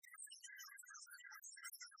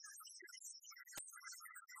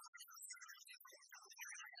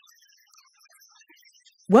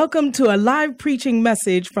Welcome to a live preaching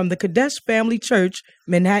message from the Kadesh Family Church,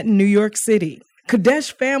 Manhattan, New York City.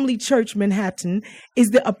 Kadesh Family Church, Manhattan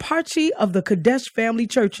is the eparchy of the Kadesh Family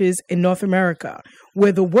Churches in North America,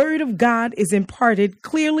 where the Word of God is imparted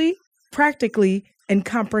clearly, practically, and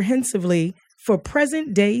comprehensively for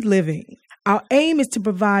present-day living. Our aim is to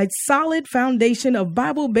provide solid foundation of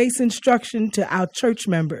Bible-based instruction to our church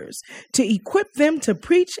members, to equip them to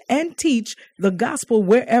preach and teach the gospel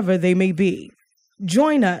wherever they may be.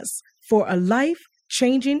 Join us for a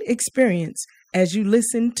life-changing experience as you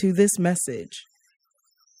listen to this message.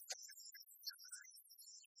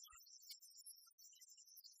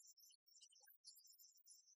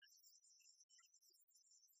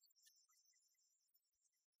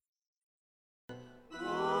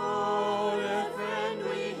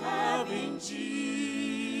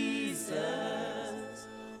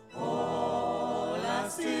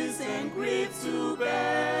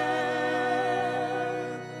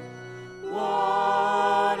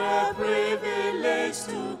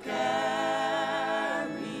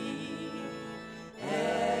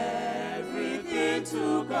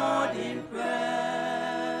 To God in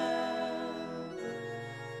prayer.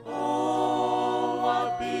 Oh,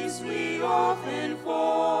 what peace we often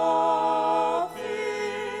forfeit.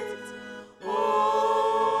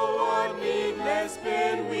 Oh, what needless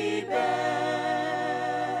pain we bear.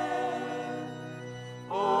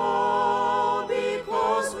 Oh,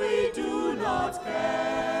 because we do not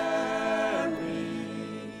carry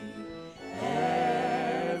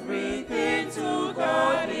everything to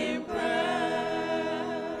God in prayer.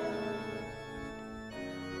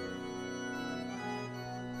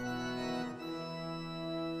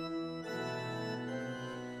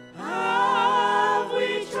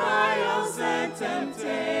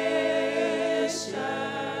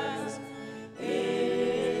 Temptations,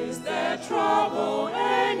 is there trouble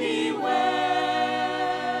anywhere?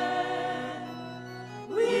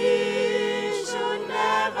 We should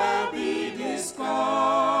never be discouraged.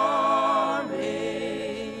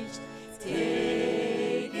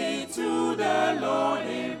 Take it to the Lord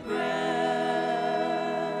in prayer.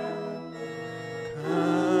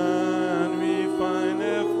 Can we find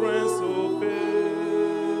a friend so faithful?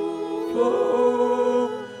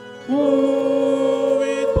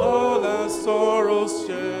 With all our sorrows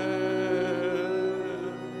share.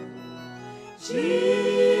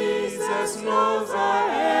 Jesus knows our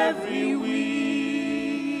every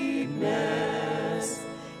weakness.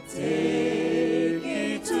 Take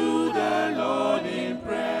it to the Lord in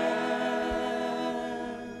prayer.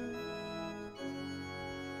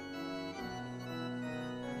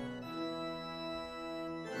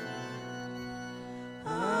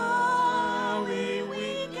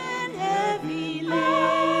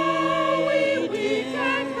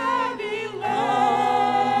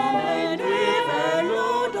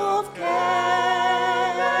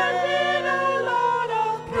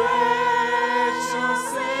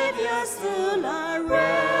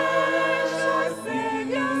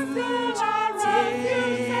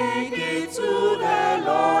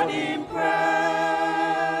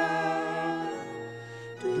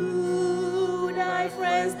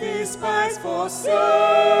 Despise forsake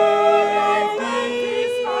thee.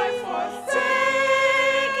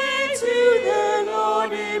 Take it to the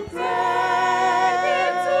Lord in prayer.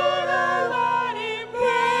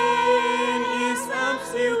 In His arms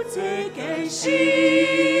you take and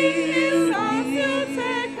shield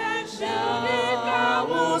thee. Thou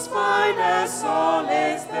wilt find a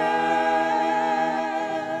solace there.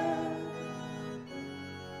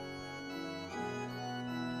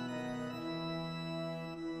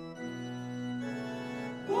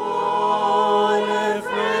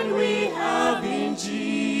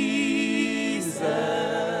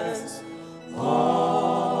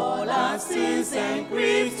 And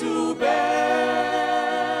grief to bear.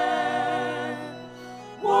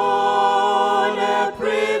 What a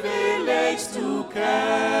privilege to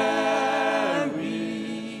carry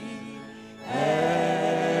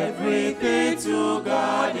everything to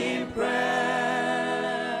God in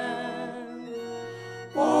prayer.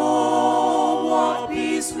 Oh, what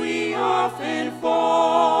peace we often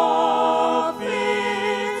forfeit.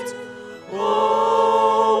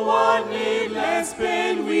 Oh, what needless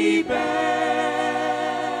pain we bear.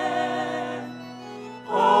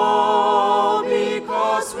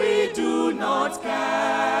 We do not carry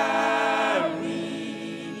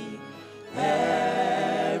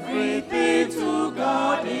everything to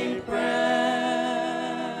God in prayer.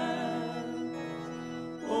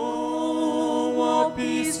 Oh, what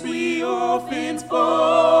peace we often forfeit.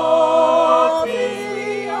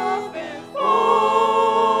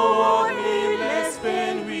 Oh, what needless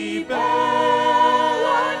pain we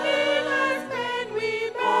bear.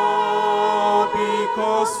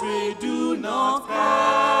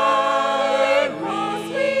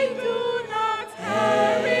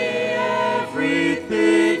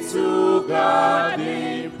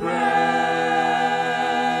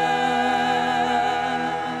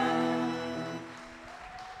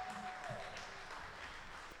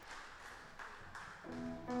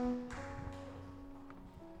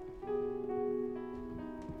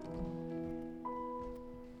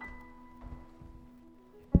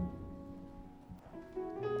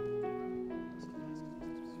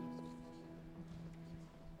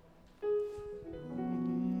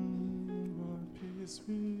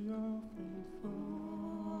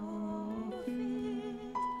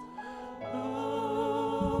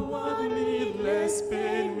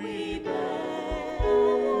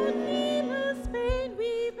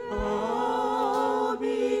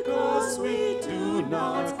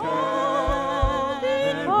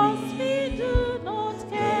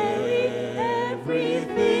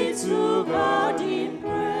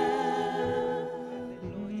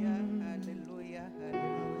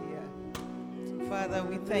 Father,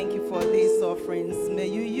 we thank you for these offerings. May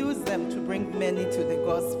you use them to bring many to the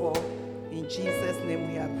gospel. In Jesus' name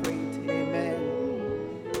we have prayed. Amen.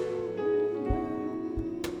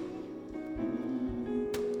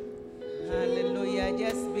 Hallelujah.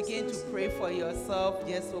 Just begin to pray for yourself.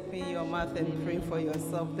 Just open your mouth and pray for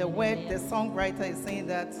yourself. The songwriter is saying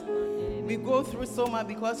that we go through so much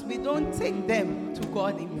because we don't take them to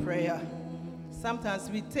God in prayer. Sometimes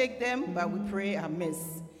we take them, but we pray amiss.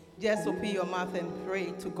 Just open your mouth and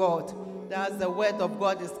pray to God. That's the word of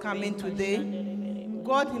God is coming today.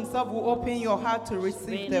 God himself will open your heart to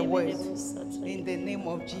receive the word in the name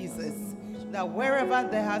of Jesus. That wherever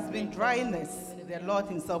there has been dryness, the Lord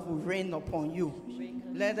himself will rain upon you.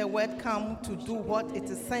 Let the word come to do what it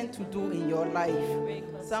is sent to do in your life.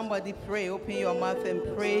 Somebody pray. Open your mouth and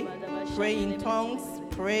pray. Pray in tongues.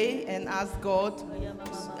 Pray and ask God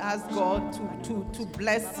to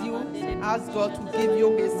bless you. Ask God to give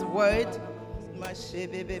you his word. Father,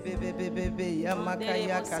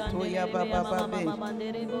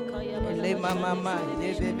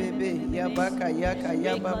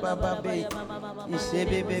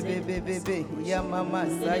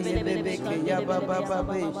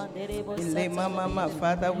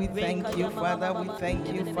 we thank you. Father, we thank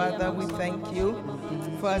you. Father, we thank you.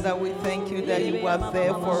 Father, we thank you that you are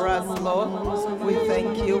there for us, Lord. We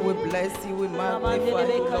thank you, we bless you, we magnify you,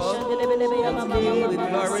 Lord. We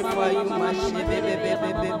glorify you,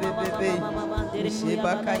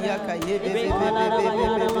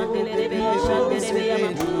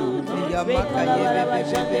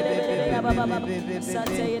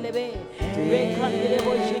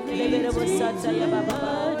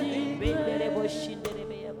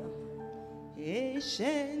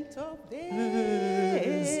 Ancient of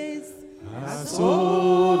days, as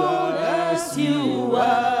old as you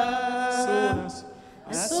are,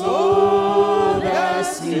 as old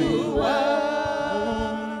as you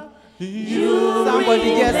are.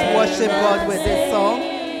 Somebody just worship God with this song.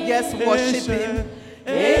 Just worship him.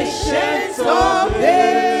 Ancient of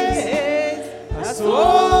days, as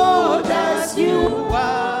old as you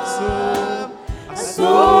are, as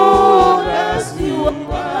old as you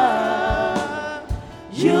are.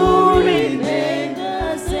 You remain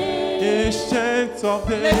the same. Ancient of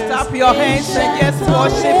days. Lift up your hands and just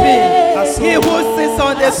worship him. He who sits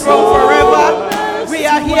on the throne forever. We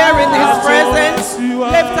are here in his presence.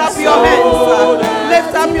 Lift up your hands.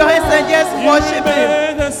 Lift up your hands and just worship him.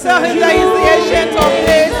 Tell him that he's the ancient of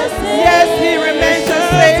days. Yes, he remains the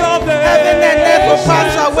same. Heaven and earth will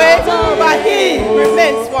pass away, but he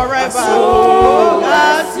remains forever.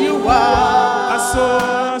 As you are.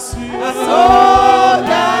 As old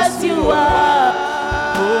as you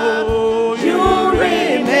are, you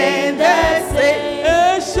remain the same.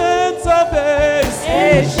 Ancient of days,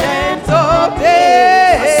 ancient of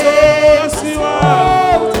days. As you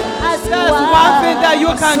are. That's one thing that you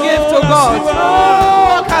can give to God.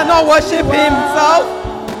 You cannot worship himself.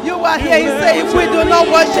 You are here, he said, if we do not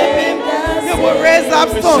worship him, he will raise up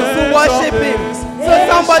stones to worship him. So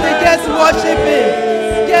somebody just worship him.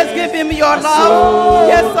 Just give him your love.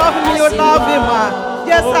 Just tell him you love him.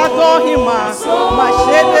 Just adore him.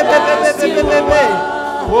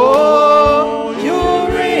 Oh, you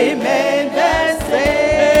remain the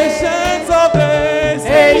same. Ancient of days.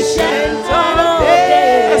 Ancient of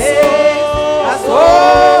days. As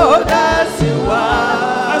old as you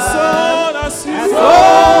are. As old as you are. As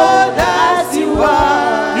old as you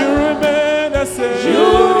are. You remain the same. You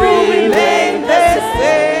remain the same.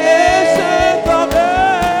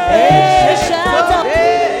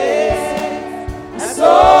 As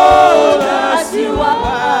old as you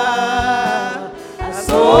are, as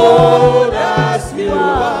old as you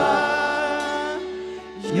are,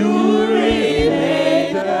 you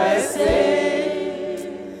remain the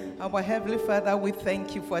same. Our Heavenly Father, we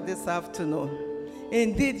thank you for this afternoon.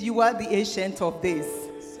 Indeed, you are the ancient of days.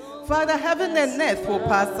 Father, heaven and earth will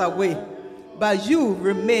pass away, but you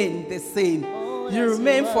remain the same. You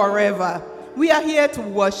remain forever. We are here to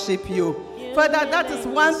worship you. Father, that is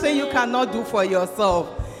one thing you cannot do for yourself.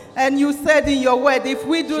 And you said in your word, if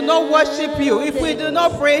we do not worship you, if we do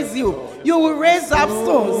not praise you, you will raise up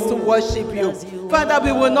stones to worship you. Father,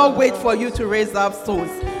 we will not wait for you to raise up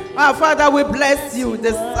stones. Our Father, we bless you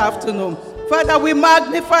this afternoon. Father, we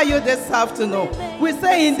magnify you this afternoon. We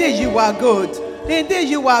say, indeed, you are good. Indeed,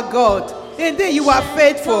 you are God. Indeed, you are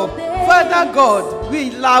faithful. Father God,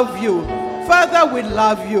 we love you. Father, we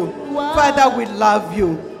love you. Father, we love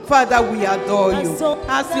you. Father, we adore you.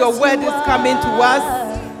 As your word is coming to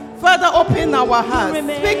us, Father, open our hearts.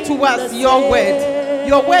 Speak to us your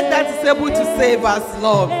word that is able to save us,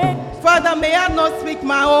 Lord. Father, may I not speak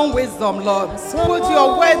my own wisdom, Lord. Put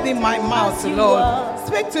your word in my mouth, Lord.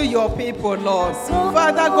 Speak to your people, Lord.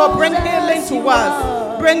 Father God, bring healing to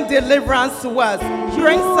us. Bring deliverance to us.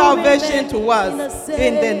 Bring salvation to us.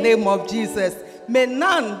 In the name of Jesus. May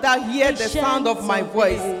none that hear the sound of my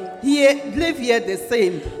voice live here the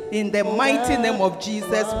same. In the mighty name of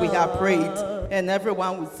Jesus, we have prayed. And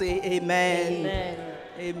everyone will say amen. Amen.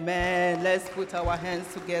 Amen. Let's put our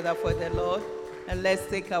hands together for the Lord. And let's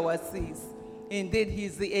take our seats. Indeed, he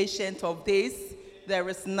is the Ancient of Days. There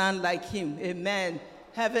is none like him. Amen.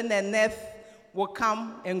 Heaven and earth will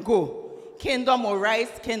come and go. Kingdom will rise,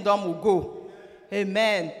 kingdom will go.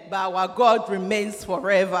 Amen. But our God remains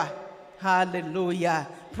forever. Hallelujah.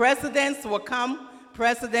 Presidents will come,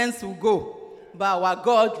 presidents will go. But our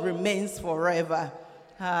God remains forever.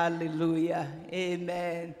 Hallelujah.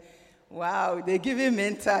 Amen. Wow, they're giving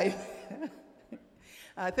me time.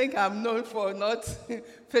 I think I'm known for not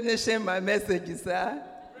finishing my messages, huh?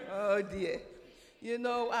 Oh, dear. You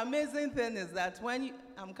know, amazing thing is that when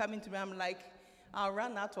I'm coming to me, I'm like, I'll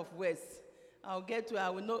run out of words. I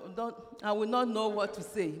will not know what to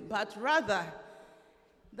say. But rather,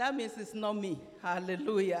 that means it's not me.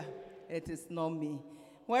 Hallelujah. It is not me.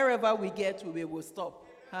 Wherever we get to, we will stop.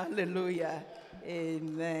 Hallelujah.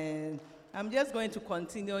 Amen. I'm just going to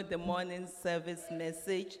continue the morning service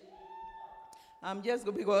message. I'm just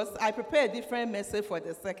going because I prepared a different message for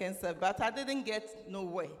the second service, but I didn't get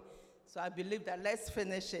nowhere. So I believe that let's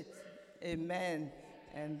finish it. Amen.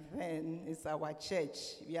 And then it's our church.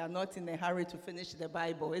 We are not in a hurry to finish the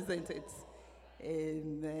Bible, isn't it?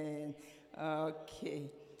 Amen. Okay.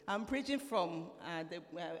 I'm preaching from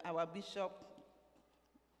our bishop,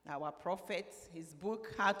 our prophet, his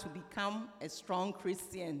book, How to Become a Strong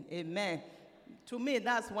Christian. Amen. To me,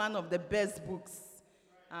 that's one of the best books.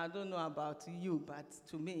 I don't know about you, but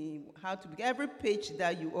to me, every page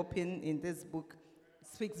that you open in this book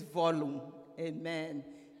speaks volume. Amen.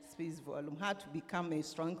 Speaks volume. How to become a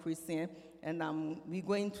strong Christian. And we're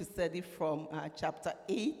going to study from chapter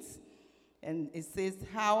 8. And it says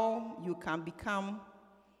how you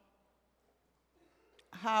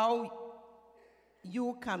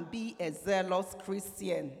can be a zealous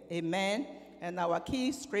Christian. Amen. And our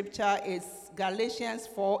key scripture is Galatians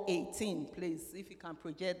 4:18. Please, if you can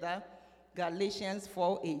project that. Galatians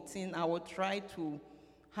 4:18. I will try to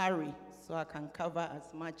hurry so I can cover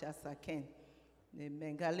as much as I can.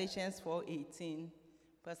 Amen. Galatians 4:18.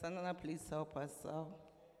 Pastor Nana, please help us out.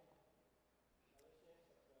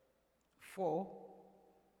 4.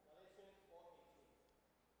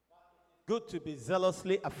 Good to be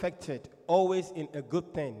zealously affected, always in a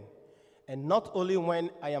good thing, and not only when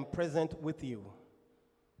I am present with you.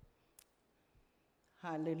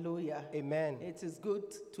 Hallelujah. Amen. It is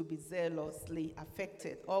good to be zealously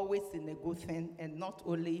affected, always in a good thing, and not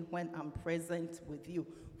only when I'm present with you.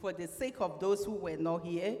 For the sake of those who were not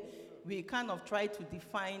here, we kind of try to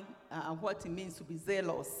define what it means to be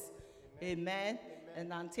zealous. Amen.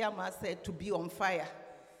 And Auntie Amma said to be on fire.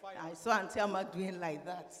 I saw Auntie Amma doing like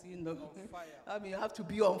that, you know. I mean, you have to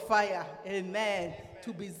be on fire. Amen.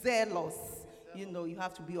 To be zealous, you know, you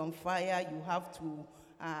have to be on fire. You have to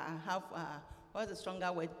have, what's the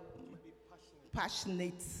stronger word?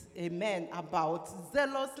 Passionate. Amen. About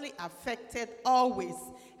zealously affected always.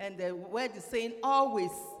 And the word is saying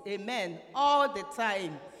always. Amen. All the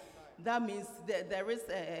time. That means that there is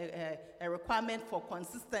a requirement for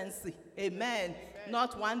consistency. Amen.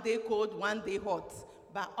 Not one day cold, one day hot.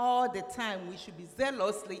 But all the time we should be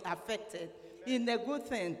zealously affected in a good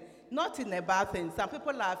thing, not in a bad thing. Some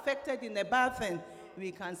people are affected in a bad thing.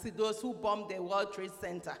 We can see those who bombed the World Trade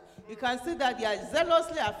Center. You can see that they are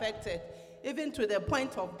zealously affected, even to the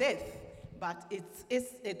point of death. But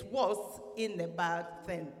it was in a bad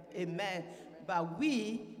thing. Amen. But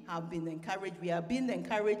we have been encouraged. We have been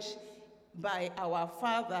encouraged by our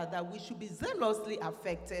Father that we should be zealously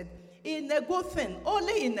affected in a good thing,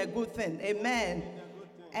 only in a good thing. Amen.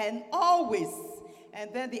 And always.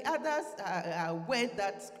 And then the other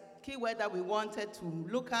key word that we wanted to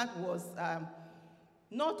look at was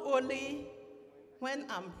not only when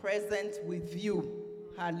I'm present with you.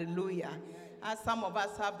 Hallelujah. As some of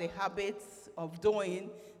us have the habit of doing,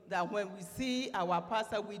 that when we see our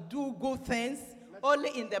pastor, we do good things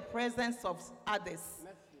only in the presence of others.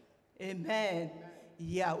 Amen.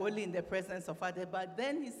 Yeah, only in the presence of others. But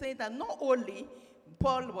then he said that not only,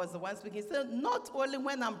 Paul was the one speaking, he said, not only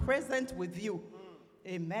when I'm present with you.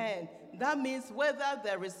 Amen. That means whether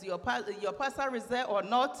there is your pastor is there or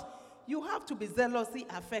not, you have to be zealously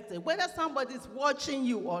affected. Whether somebody is watching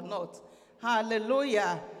you or not.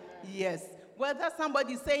 Hallelujah. Yes. Whether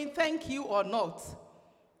somebody is saying thank you or not.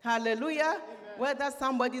 Hallelujah. Whether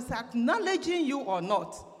somebody is acknowledging you or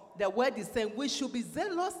not. The word is saying we should be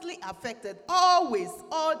zealously affected always,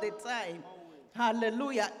 all the time.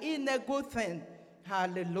 Hallelujah. In a good thing.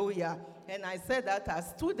 Hallelujah. And I said that as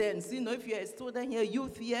students, if you're a student here,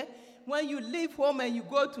 youth here, when you leave home and you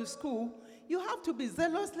go to school, you have to be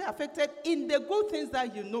zealously affected in the good things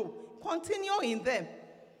that you know. Continue in them.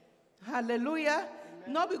 Hallelujah.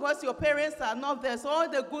 Amen. Not because your parents are not there, so all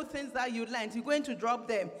the good things that you learned, you're going to drop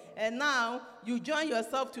them. And now you join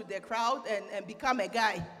yourself to the crowd and become a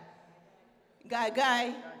guy.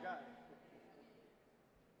 Guy.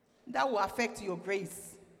 That will affect your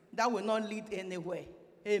grace. That will not lead anywhere.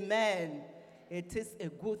 Amen. It is a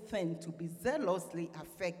good thing to be zealously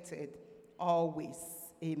affected always.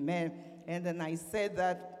 Amen. And then I said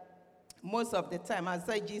that most of the time, I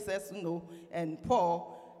said Jesus, and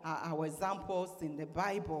Paul are our examples in the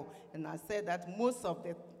Bible. And I said that most of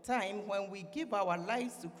the time when we give our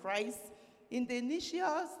lives to Christ, in the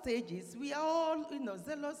initial stages, we are all,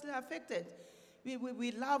 zealously affected.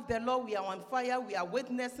 We love the Lord. We are on fire. We are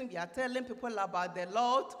witnessing. We are telling people about the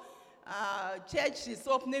Lord. Church is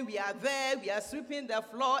opening. We are there. We are sweeping the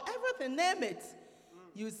floor. Everything, name it.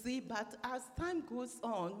 You see, but as time goes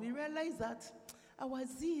on, we realize that our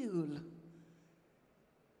zeal,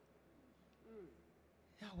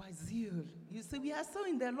 you see, we are so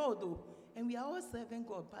in the Lord, though, and we are all serving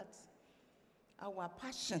God, but our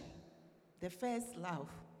passion, the first love,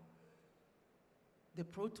 the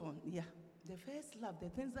proton, the first love, the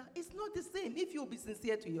things that, it's not the same if you'll be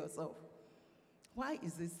sincere to yourself. Why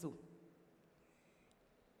is this so?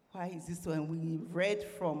 Why is this so? And we read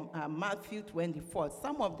from Matthew 24,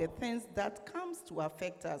 some of the things that comes to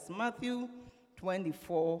affect us. Matthew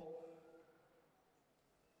 24,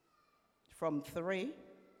 from 3.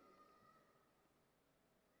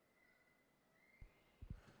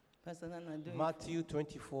 Matthew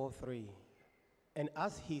 24:3. And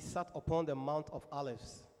as he sat upon the Mount of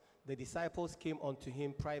Olives, the disciples came unto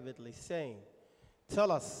him privately, saying,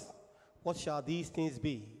 Tell us, what shall these things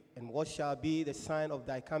be? And what shall be the sign of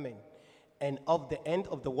thy coming, and of the end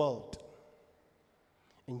of the world?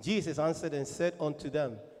 And Jesus answered and said unto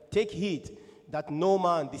them, Take heed that no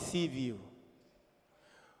man deceive you.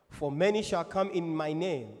 For many shall come in my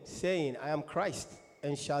name, saying, I am Christ,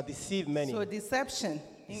 and shall deceive many. So deception.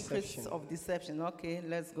 Increase of deception. Okay,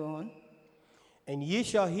 let's go on. And ye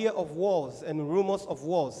shall hear of wars and rumors of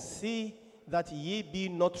wars. See that ye be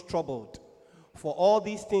not troubled. For all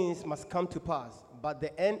these things must come to pass, but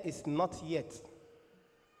the end is not yet.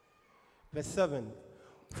 Verse 7.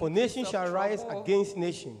 For nation shall rise against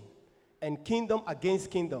nation, and kingdom against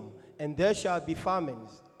kingdom, and there shall be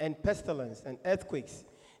famines, and pestilence, and earthquakes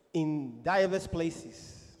in divers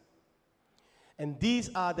places. And these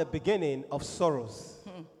are the beginning of sorrows.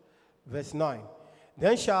 Verse 9.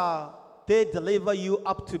 Then shall they deliver you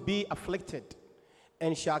up to be afflicted,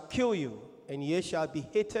 and shall kill you, and ye shall be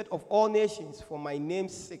hated of all nations for my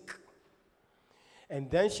name's sake. And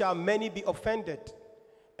then shall many be offended,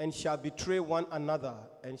 and shall betray one another,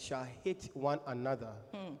 and shall hate one another.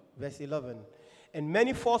 Verse 11. And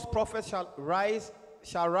many false prophets shall rise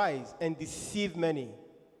and deceive many.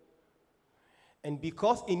 And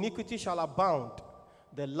because iniquity shall abound,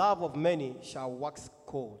 the love of many shall wax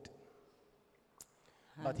cold.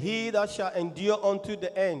 But he that shall endure unto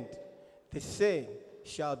the end, the same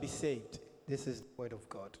shall be saved. This is the word of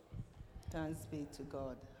God. Thanks be to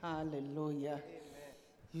God. Hallelujah. Amen.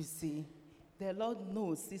 You see, the Lord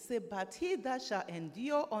knows. He said, but he that shall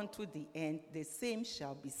endure unto the end, the same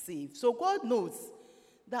shall be saved. So God knows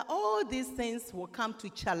that all these things will come to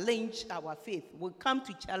challenge our faith, will come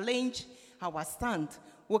to challenge our stand,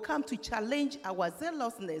 will come to challenge our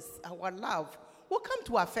zealousness, our love, will come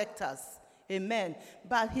to affect us. Amen.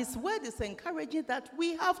 But his word is encouraging that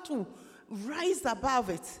we have to rise above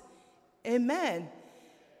it. Amen.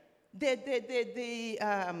 The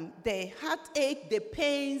heartache, the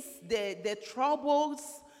pains, the troubles,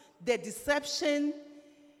 the deception,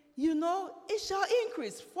 it shall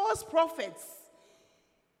increase. False prophets,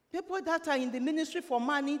 people that are in the ministry for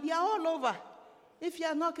money, they are all over. If you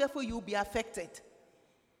are not careful, you'll be affected.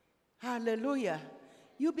 Hallelujah.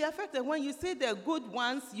 You'll be affected. When you see the good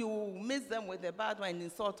ones, you miss them with the bad one and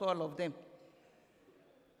insult all of them.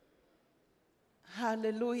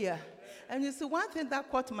 Hallelujah. And you see, one thing that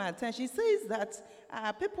caught my attention, it says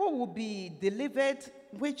that people will be delivered,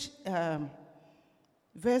 which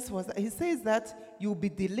verse was that? He says that you'll be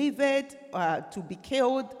delivered to be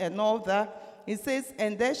killed and all that. He says,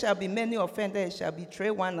 and there shall be many offenders, shall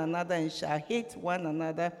betray one another and shall hate one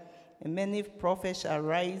another. And many prophets shall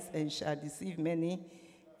rise and shall deceive many.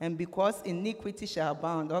 And because iniquity shall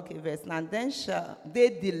abound. Okay, verse 9. Then shall they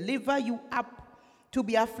deliver you up to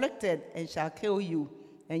be afflicted and shall kill you.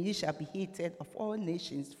 And ye shall be hated of all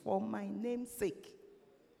nations for my name's sake.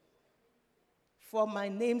 For my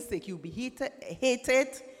name's sake, you'll be hated,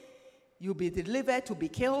 you'll be delivered to be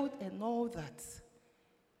killed, and all that.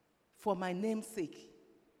 For my name's sake.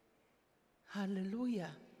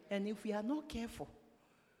 Hallelujah. And if we are not careful,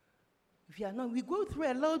 we go through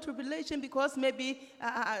a lot of tribulation because maybe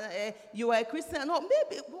you are a Christian or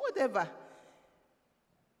maybe whatever.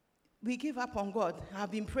 We give up on God. I've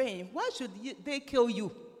been praying. Why should they kill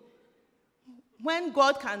you when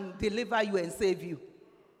God can deliver you and save you?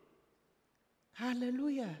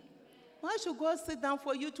 Hallelujah. Why should God sit down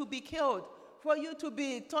for you to be killed, for you to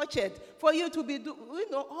be tortured, for you to be,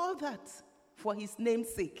 all that for his name's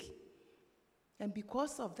sake? And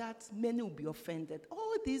because of that, many will be offended.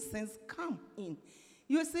 All these things come in.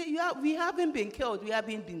 You see, we haven't been killed, we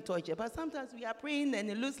haven't been tortured, but sometimes we are praying and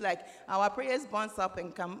it looks like our prayers bounce up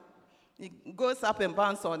and come. It goes up and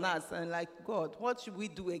bounce on us, and like, God, what should we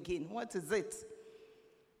do again? What is it?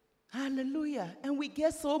 Hallelujah. And we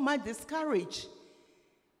get so much discouraged.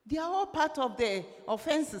 They are all part of the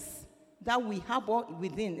offenses that we have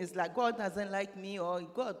within. It's like, God doesn't like me, or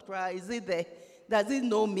God cries. Is it there? Does he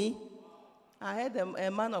know me? I heard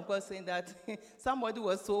a man of God saying that somebody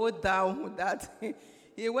was so down that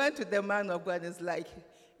he went to the man of God and it's like,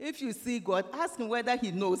 if you see God, ask him whether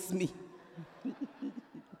he knows me.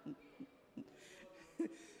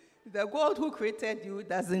 The God who created you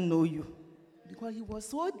doesn't know you. Because he was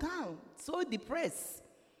so down, so depressed.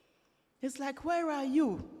 It's like, where are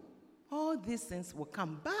you? All these things will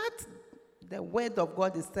come. But the word of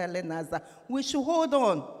God is telling us that we should hold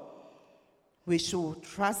on. We should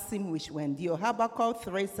trust him, we should endure. Habakkuk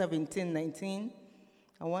 3:17-19.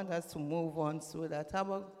 I want us to move on so that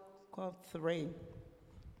Habakkuk 3.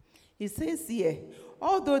 He says here,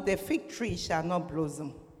 although the fig tree shall not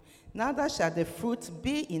blossom, neither shall the fruit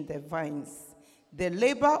be in the vines, the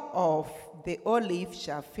labor of the olive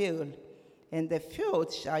shall fail, and the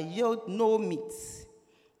field shall yield no meat.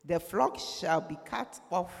 The flock shall be cut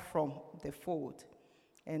off from the fold,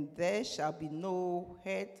 and there shall be no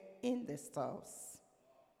head in the stalls.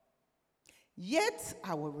 Yet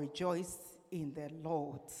I will rejoice in the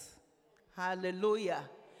Lord. Hallelujah.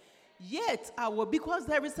 Yet I will, because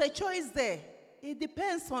there is a choice there. It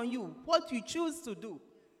depends on you, what you choose to do.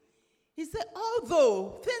 He said,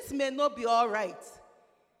 although things may not be all right,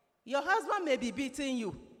 your husband may be beating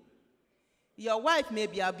you, your wife may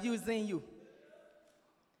be abusing you.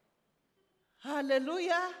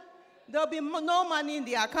 Hallelujah. There'll be no money in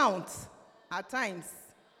the account at times.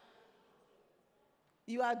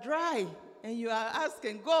 You are dry and you are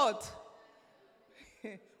asking, God,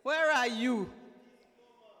 where are you?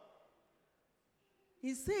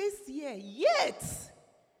 He says here,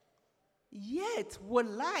 yet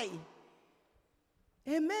will I.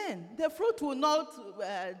 Amen. The fruit will not,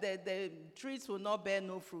 the trees will not bear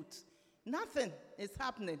no fruit. Nothing is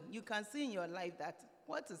happening. You can see in your life that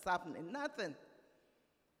what is happening? Nothing.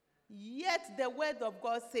 Yet the word of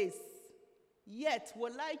God says, yet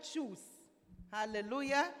will I choose.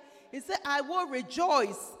 Hallelujah. He said, I will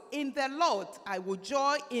rejoice in the Lord. I will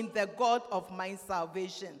joy in the God of my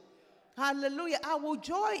salvation. Hallelujah. I will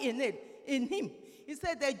joy in it, in him. He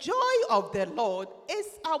said, the joy of the Lord is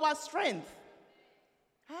our strength.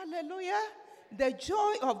 Hallelujah. The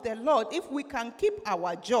joy of the Lord, if we can keep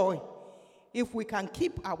our joy, in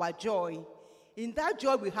that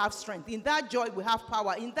joy we have strength. In that joy we have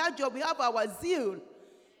power. In that joy we have our zeal.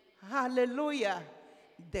 Hallelujah.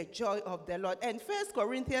 The joy of the Lord. And 1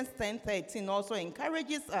 Corinthians 10:13 also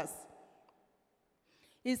encourages us.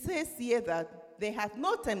 It says here that they have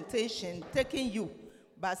no temptation taking you,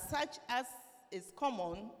 but such as is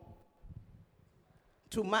common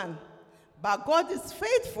to man. But God is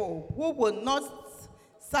faithful, who will not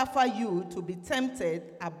suffer you to be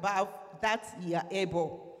tempted above that ye are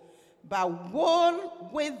able, but will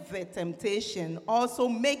with the temptation also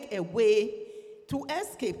make a way to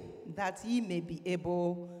escape, that ye may be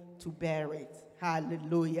able to bear it.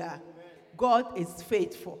 Hallelujah. Amen. God is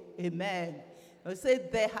faithful. Amen. I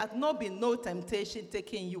said there had not been no temptation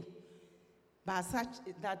taking you, but such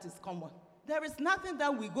that is common. There is nothing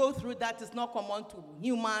that we go through that is not common to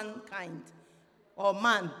humankind or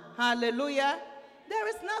man. Hallelujah. There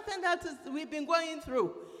is nothing that we've been going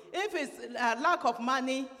through. If it's lack of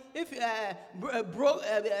money, if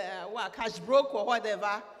cash broke or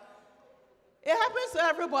whatever, it happens to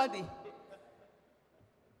everybody.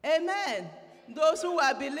 Amen. Those who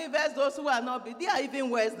are believers, those who are not, they are even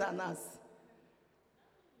worse than us.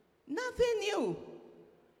 Nothing new.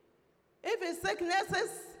 If it's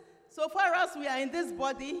sicknesses, so far as we are in this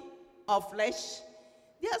body of flesh,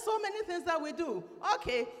 there are so many things that we do.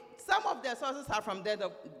 Okay, some of the sources are from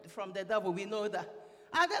the devil, we know that.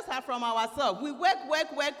 Others are from ourselves. We work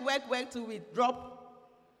till we drop.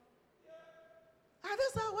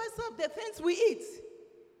 Others are ourselves, the things we eat.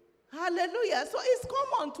 Hallelujah. So it's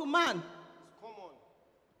common to man.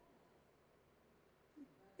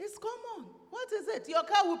 It's common. What is it? Your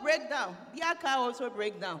car will break down. Their car also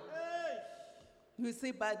break down. You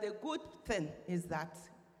see, but the good thing is that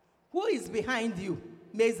who is behind you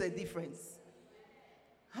makes a difference.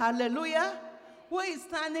 Hallelujah. Who is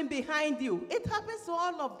standing behind you? It happens to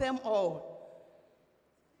all of them all.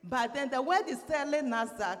 But then the word is telling us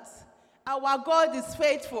that our God is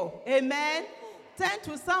faithful. Amen. Turn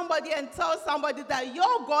to somebody and tell somebody that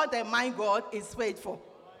your God and my God is faithful.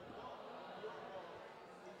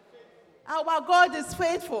 Our God is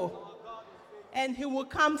faithful. And he will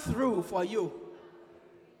come through for you.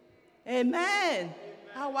 Amen.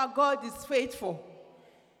 Our God is faithful.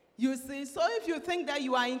 You see, so if you think that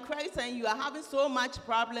you are in Christ and you are having so much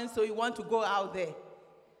problems, so you want to go out there,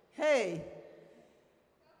 hey,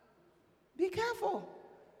 be careful.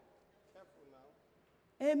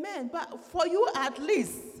 Amen. But for you, at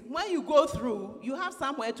least, when you go through, you have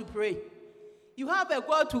somewhere to pray. You have a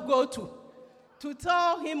God to go to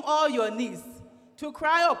tell him all your needs, to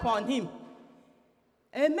cry upon him.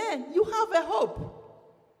 Amen. You have a hope.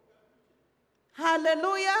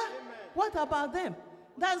 Hallelujah. Amen. What about them?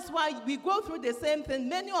 That's why we go through the same thing.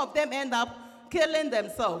 Many of them end up killing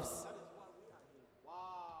themselves.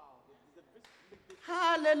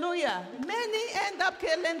 Hallelujah. Many end up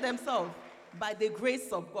killing themselves. By the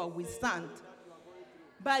grace of God, we stand.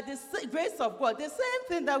 By the grace of God, the same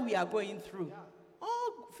thing that we are going through.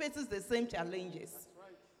 All faces the same challenges.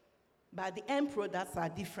 But the end products are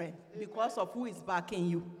different because of who is backing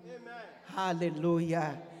you.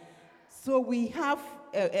 Hallelujah. So we have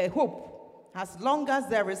a hope. As long as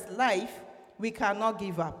there is life, we cannot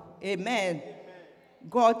give up. Amen.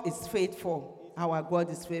 God is faithful. Our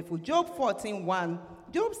God is faithful. Job 14:1.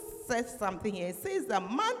 Job says something here. It says, the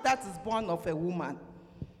man that is born of a woman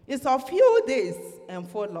is of few days and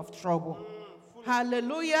full of trouble.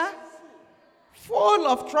 Hallelujah. Full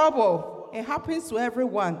of trouble. It happens to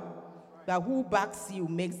everyone. But who backs you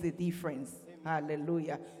makes the difference.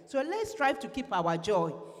 Hallelujah. So let's strive to keep our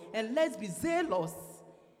joy. And let's be zealous.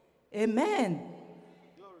 Amen.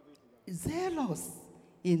 Zealous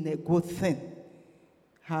in a good thing.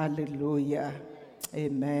 Hallelujah.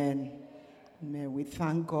 Amen. Amen. We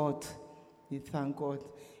thank God. We thank God.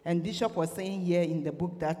 And Bishop was saying here in the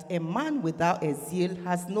book that a man without a zeal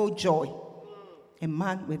has no joy. A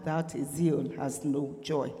man without a zeal has no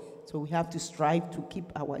joy. So we have to strive to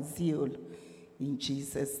keep our zeal in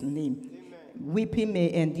Jesus' name. Amen. Weeping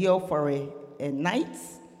may endure for a night,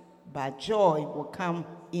 but joy will come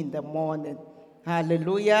in the morning.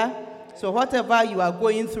 Hallelujah. So whatever you are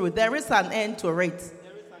going through, there is an end to it.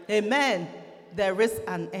 Amen. There is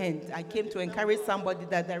an end. I came to encourage somebody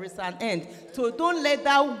that there is an end. So don't let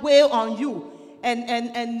that weigh on you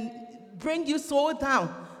and bring you so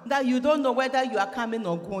down that you don't know whether you are coming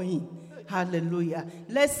or going. Hallelujah.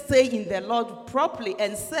 Let's stay in the Lord properly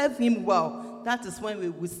and serve him well. That is when we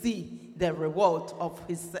will see the reward of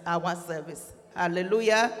our service.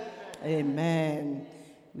 Hallelujah. Amen.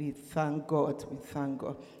 We thank God. We thank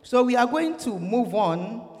God. So we are going to move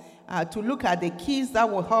on to look at the keys that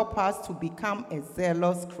will help us to become a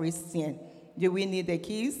zealous Christian. Do we need the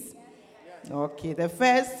keys? Okay. The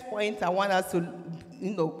first point I want us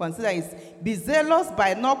to consider is be zealous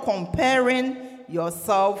by not comparing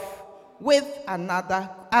yourself with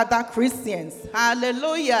other Christians.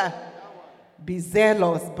 Hallelujah. Be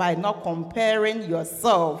zealous by not comparing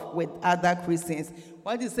yourself with other Christians.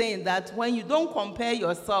 What is saying that when you don't compare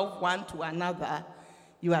yourself one to another,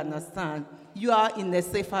 you understand, you are in a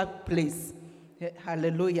safer place.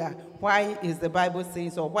 Hallelujah. Why is the Bible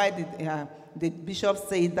saying so? Why did the bishop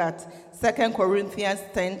say that? 2 Corinthians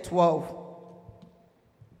 10:12.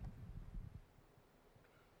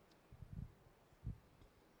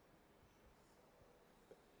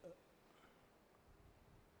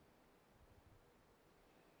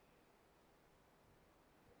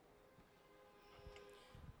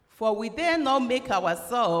 For we dare not make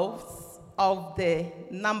ourselves of the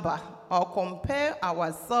number or compare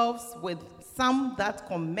ourselves with some that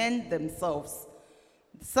commend themselves.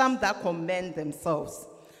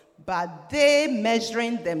 But they,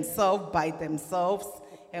 measuring themselves by themselves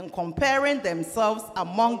and comparing themselves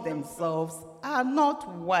among themselves, are not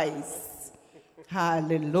wise.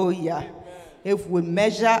 Hallelujah. Amen. If we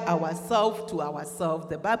measure ourselves to ourselves,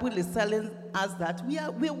 the Bible is telling us that we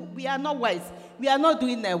are not wise. We are not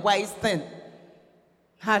doing a wise thing.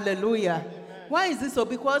 Hallelujah. Amen. Why is this so?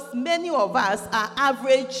 Because many of us are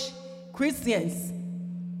average Christians.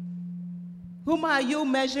 Whom are you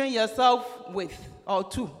measuring yourself with or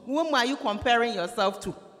to? Whom are you comparing yourself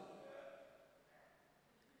to?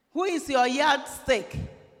 Who is your yardstick?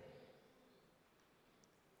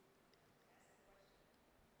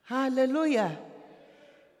 Hallelujah.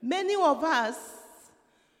 Many of us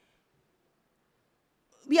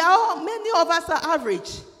are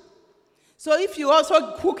average. So if you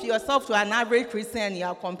also hook yourself to an average Christian and you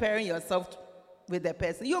are comparing yourself with the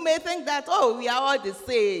person, you may think that, oh, we are all the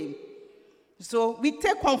same. So we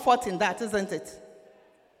take comfort in that, isn't it?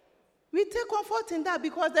 We take comfort in that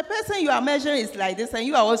because the person you are measuring is like this and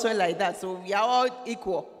you are also like that. So we are all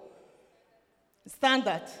equal.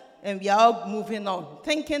 Standard. And we are all moving on,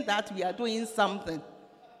 thinking that we are doing something.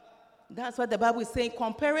 That's what the Bible is saying.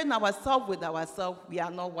 Comparing ourselves with ourselves, we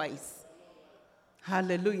are not wise.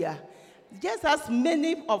 Hallelujah. Just as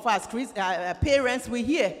many of us parents, we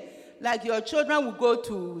hear, like your children will go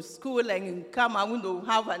to school and come and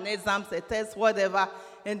have an exam, a test, whatever,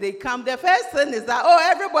 and they come. The first thing is that, oh,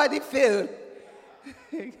 everybody failed.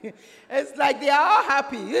 It's like they are all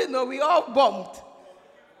happy. We all bumped.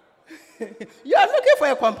 You are looking for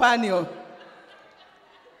a companion.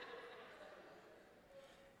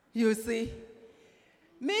 You see?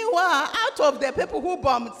 Meanwhile, out of the people who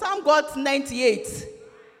bumped, some got 98.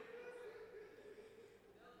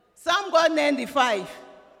 Some got 95.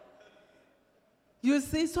 You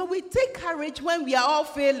see, so we take courage when we are all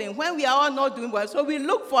failing, when we are all not doing well. So we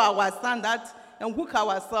look for our standards and hook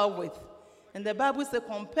ourselves with. And the Bible says,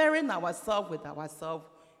 comparing ourselves with ourselves,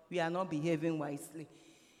 we are not behaving wisely.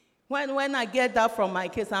 When I get that from my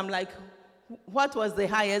kids, I'm like, what was the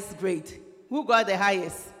highest grade? Who got the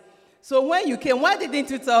highest? So when you came, why didn't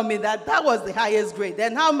you tell me that was the highest grade?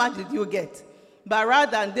 Then how much did you get? But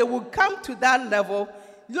rather, they will come to that level,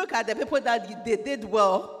 look at the people that they did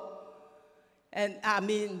well, and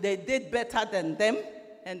they did better than them,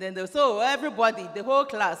 and then they'll say, oh, everybody, the whole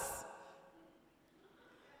class.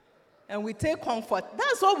 And we take comfort.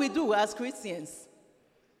 That's what we do as Christians.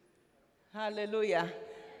 Hallelujah.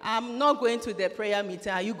 I'm not going to the prayer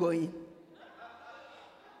meeting. Are you going?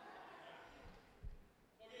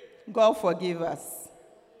 God forgive us.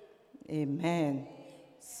 Amen.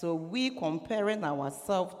 So we comparing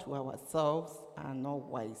ourselves to ourselves are not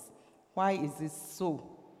wise. Why is this so?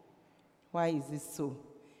 Why is this so?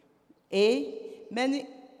 The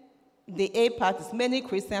A part is many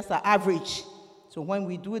Christians are average. So when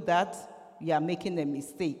we do that, we are making a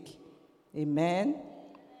mistake. Amen.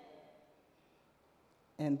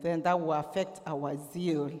 And then that will affect our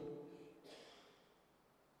zeal.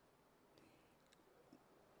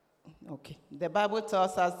 Okay. The Bible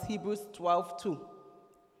tells us, Hebrews 12:2.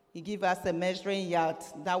 He gives us a measuring yard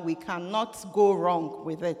that we cannot go wrong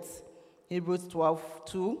with it. Hebrews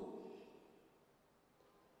 12:2.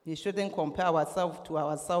 We shouldn't compare ourselves to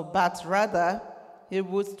ourselves, but rather,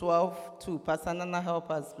 Hebrews 12:2. Pastor Nana,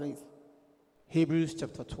 help us, please. Hebrews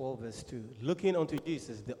chapter 12, verse 2. Looking unto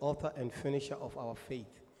Jesus, the author and finisher of our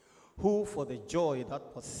faith, who for the joy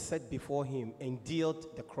that was set before him endured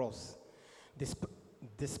the cross,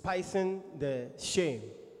 despising the shame,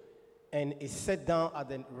 and is set down at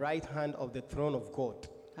the right hand of the throne of God.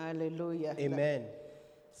 Hallelujah. Amen.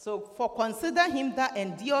 So, for consider him that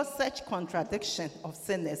endures such contradiction of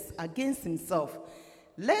sinners against himself,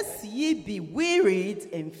 lest ye be wearied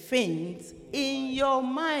and faint in your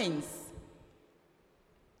minds.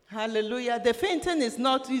 Hallelujah. The fainting is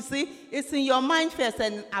not, you see, it's in your mind first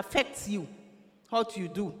and affects you, what you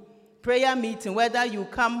do. Prayer meeting, whether you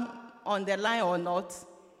come on the line or not,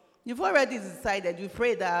 you've already decided, you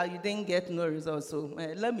pray that you didn't get no results, so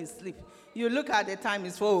let me sleep. You look at the time,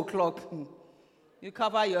 it's 4 o'clock. You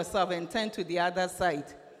cover yourself and turn to the other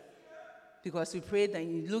side. Because you prayed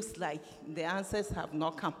and it looks like the answers have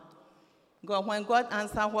not come. God, when God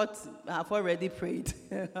answers what I've already prayed,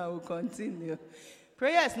 I will continue.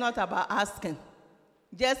 Prayer is not about asking,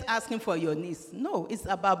 just asking for your needs. No, it's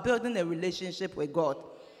about building a relationship with God.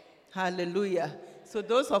 Hallelujah. So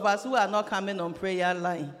those of us who are not coming on prayer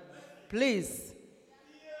line, please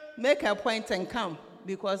make a point and come.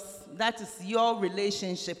 because that is your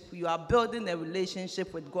relationship. You are building a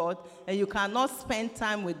relationship with God, and you cannot spend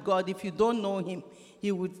time with God if you don't know him.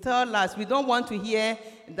 He would tell us, we don't want to hear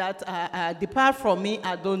that, depart from me,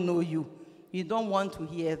 I don't know you. You don't want to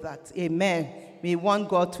hear that. Amen. We want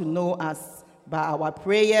God to know us by our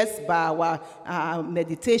prayers, by our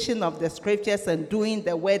meditation of the scriptures, and doing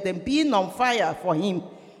the word, and being on fire for him.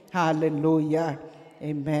 Hallelujah.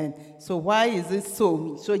 Amen. So why is it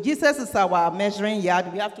so? So Jesus is our measuring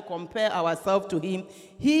yard. We have to compare ourselves to him.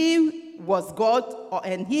 He was God,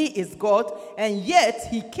 and he is God, and yet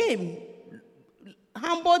he came,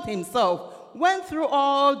 humbled himself, went through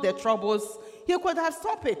all the troubles. He could have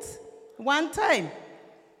stopped it one time.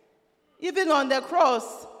 Even on the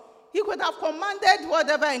cross, he could have commanded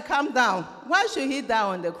whatever and come down. Why should he die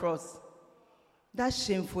on the cross? That's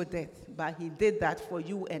shameful death. But he did that for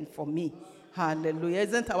you and for me. Hallelujah.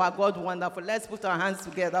 Isn't our God wonderful? Let's put our hands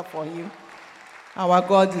together for him. Our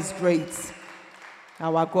God is great.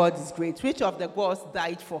 Our God is great. Which of the gods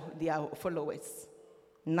died for their followers?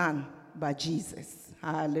 None but Jesus.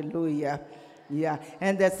 Hallelujah. Yeah.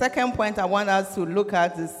 And the second point I want us to look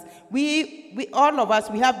at is we all of us,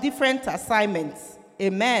 we have different assignments.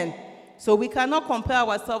 Amen. So we cannot compare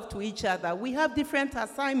ourselves to each other. We have different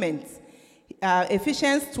assignments.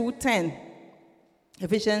 Ephesians 2:10.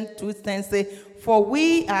 Ephesians 2:10 says, for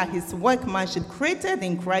we are his workmanship, created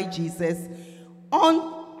in Christ Jesus,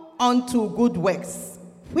 unto good works,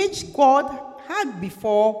 which God had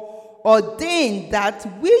before ordained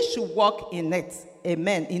that we should walk in it.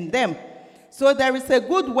 Amen. In them. So there is a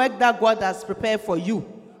good work that God has prepared for you,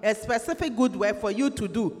 a specific good work for you to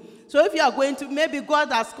do. So if you are going to, maybe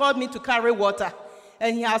God has called me to carry water,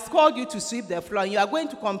 and he has called you to sweep the floor, and you are going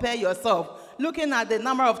to compare yourself, looking at the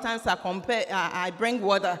number of times I bring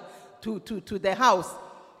water to the house.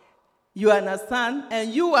 You understand?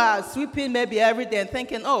 And you are sweeping maybe every day and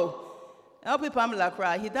thinking, oh, LP Pamela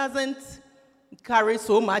cry, he doesn't carry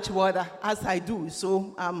so much water as I do,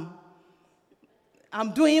 so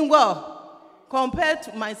I'm doing well. Compared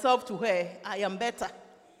to myself to her, I am better.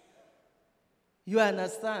 You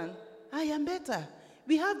understand? I am better.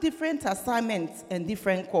 We have different assignments and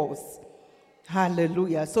different calls.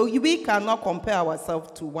 Hallelujah. So we cannot compare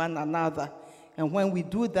ourselves to one another. And when we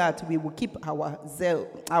do that, we will keep our zeal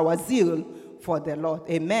for the Lord.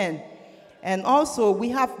 Amen. And also, we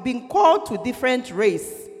have been called to different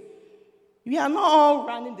race. We are not all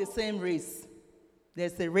running the same race.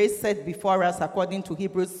 There's a race set before us according to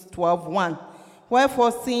Hebrews 12:1.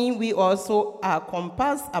 Wherefore, seeing we also are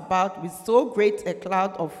compassed about with so great a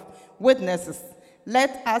cloud of witnesses,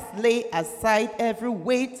 let us lay aside every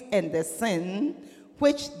weight and the sin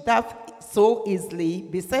which doth so easily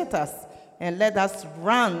beset us, and let us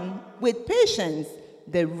run with patience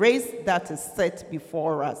the race that is set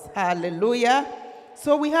before us. Hallelujah.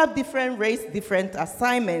 So we have different race, different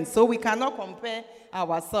assignments, so we cannot compare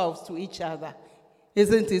ourselves to each other.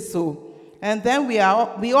 Isn't it so? And then we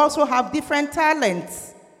also have different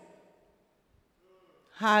talents.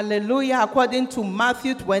 Hallelujah. According to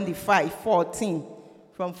Matthew 25:14.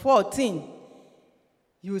 From 14,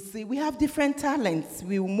 you see, we have different talents.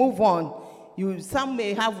 We will move on. Some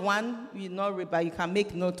may have one, but you can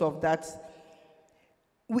make note of that.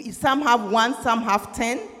 Some have one, some have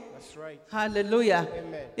 10. That's right. Hallelujah.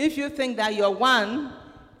 Amen. If you think that you're one,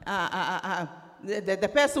 the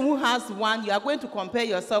person who has one, you are going to compare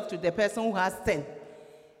yourself to the person who has 10.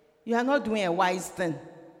 You are not doing a wise thing.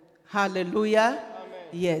 Hallelujah. Amen.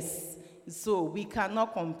 Yes. So we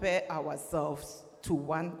cannot compare ourselves to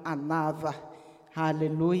one another.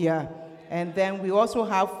 Hallelujah. And then we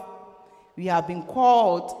have been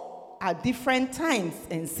called at different times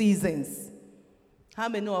and seasons. How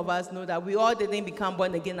many of us know that we all didn't become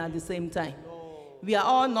born again at the same time? No. We are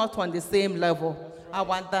all not on the same level. Right.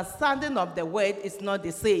 Our understanding of the word is not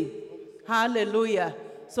the same. Hallelujah.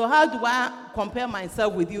 So how do I compare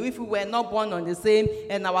myself with you if we were not born on the same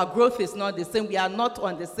and our growth is not the same? We are not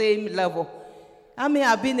on the same level. I may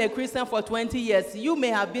have been a Christian for 20 years. You may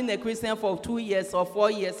have been a Christian for 2 years or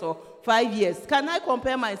 4 years or 5 years. Can I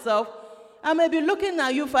compare myself? I may be looking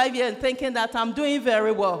at you 5 years and thinking that I'm doing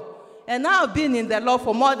very well. And I've been in the Lord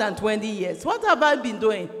for more than 20 years. What have I been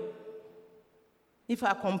doing? If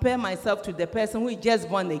I compare myself to the person who is just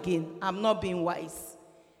born again, I'm not being wise.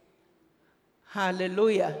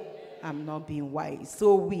 Hallelujah. I'm not being wise.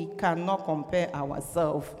 So we cannot compare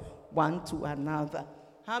ourselves one to another.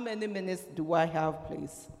 How many minutes do I have,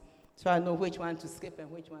 please? So I know which one to skip and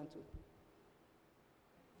which one to.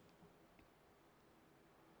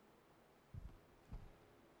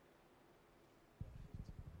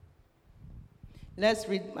 Let's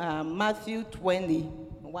read Matthew 20,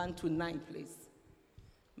 1 to 9, please.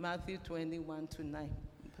 Matthew 21-9.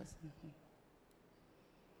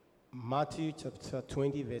 Matthew chapter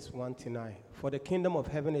 20, verse 1 to 9. For the kingdom of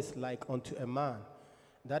heaven is like unto a man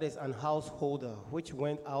that is an householder, which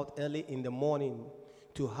went out early in the morning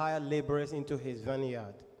to hire laborers into his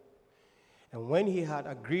vineyard. And when he had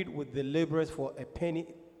agreed with the laborers for a penny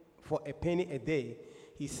a day,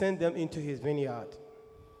 he sent them into his vineyard.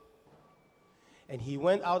 And he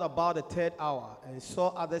went out about the third hour, and saw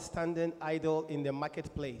others standing idle in the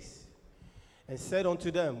marketplace, and said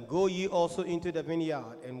unto them, Go ye also into the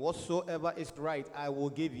vineyard, and whatsoever is right I will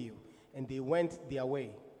give you. And they went their way.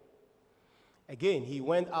 Again he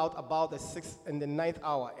went out about the 6th and the 9th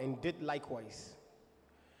hour, and did likewise.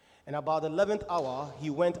 And about the 11th hour he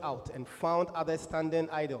went out, and found others standing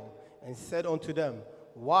idle, and said unto them,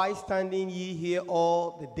 Why standing ye here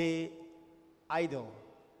all the day idle?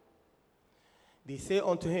 They say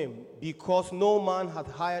unto him, Because no man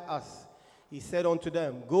hath hired us. He said unto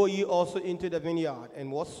them, Go ye also into the vineyard,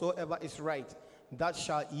 and whatsoever is right, that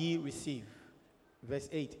shall ye receive. Verse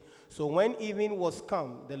 8. So when evening was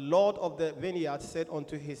come, the Lord of the vineyard said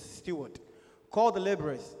unto his steward, Call the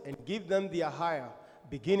laborers, and give them their hire,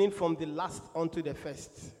 beginning from the last unto the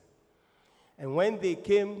first. And when they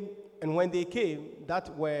came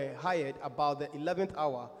that were hired about the 11th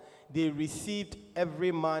hour, they received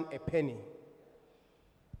every man a penny.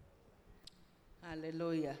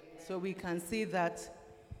 Hallelujah. So we can see that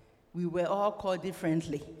we were all called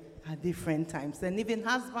differently at different times, and even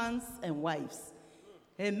husbands and wives.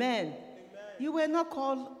 Amen. You were not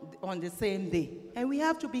called on the same day, and we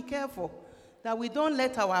have to be careful that we don't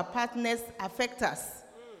let our partners affect us.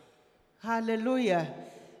 Hallelujah.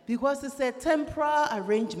 Because it's a temporal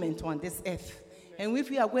arrangement on this earth. And if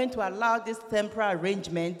we are going to allow this temporal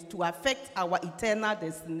arrangement to affect our eternal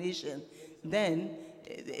destination, then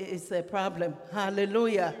it's a problem.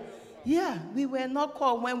 Hallelujah. Yeah, we were not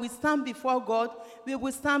called. When we stand before God, we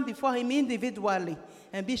will stand before him individually.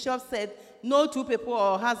 And Bishop said, no two people,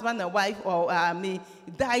 or husband and wife, or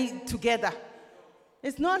die together.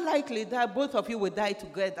 It's not likely that both of you will die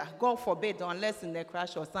together. God forbid, unless in a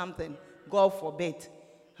crash or something. God forbid.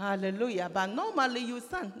 Hallelujah. But normally you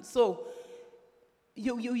stand. So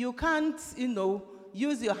you can't,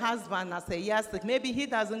 use your husband as a yardstick. Maybe he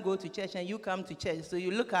doesn't go to church and you come to church. So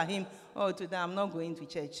you look at him, today I'm not going to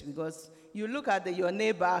church. Because you look at your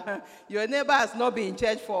neighbor. Your neighbor has not been in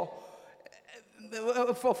church for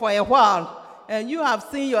a while. And you have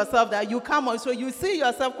seen yourself that you come on. So you see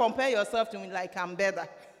yourself, compare yourself to me like I'm better.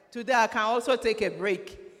 Today I can also take a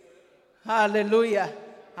break. Hallelujah.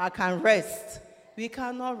 I can rest. We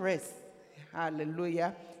cannot rest.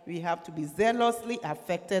 Hallelujah. We have to be zealously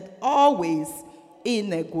affected always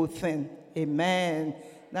in a good thing. Amen.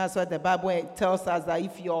 That's what the Bible tells us, that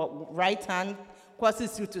if your right hand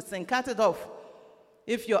causes you to sin, cut it off.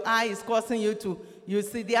 If your eye is causing you to, you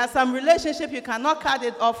see, there are some relationships you cannot cut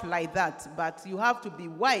it off like that, but you have to be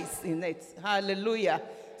wise in it. Hallelujah.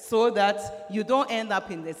 So that you don't end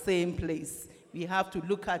up in the same place. We have to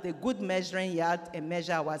look at a good measuring yard and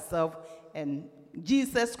measure ourselves. And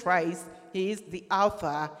Jesus Christ, he is the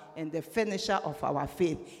author and the finisher of our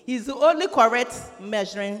faith. He's the only correct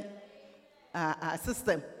measuring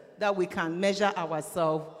system that we can measure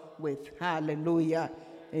ourselves with. Hallelujah.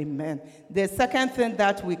 Amen. The second thing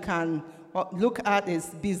that we can look at is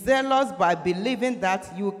be zealous by believing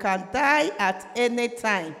that you can die at any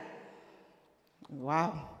time.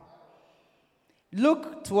 Wow.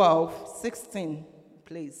 Luke 12:16,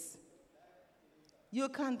 please. You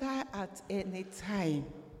can die at any time.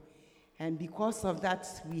 And because of that,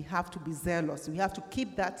 we have to be zealous. We have to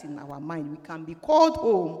keep that in our mind. We can be called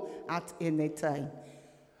home at any time.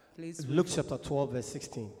 Please. Luke chapter 12, verse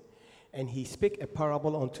 16. And he spake a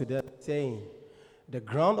parable unto them, saying, The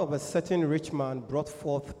ground of a certain rich man brought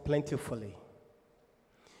forth plentifully.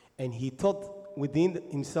 And he thought within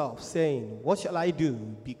himself, saying, What shall I do?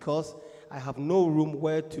 Because I have no room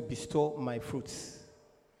where to bestow my fruits.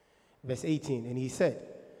 Verse 18. And he said,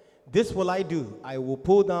 This will I do. I will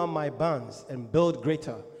pull down my barns and build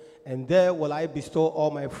greater, and there will I bestow all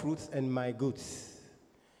my fruits and my goods.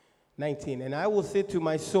 19. And I will say to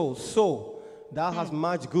my soul, So thou hast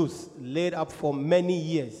much goods laid up for many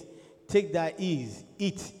years. Take thy ease,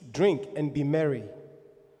 eat, drink, and be merry.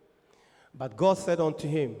 But God said unto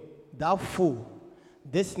him, Thou fool,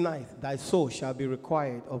 this night thy soul shall be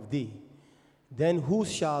required of thee. Then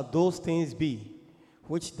whose shall those things be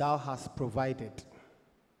which thou hast provided?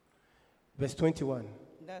 Verse 21.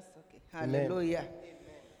 That's okay. Hallelujah. Amen.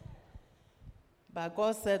 But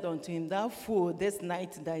God said unto him, Thou fool, this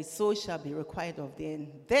night thy soul shall be required of thee.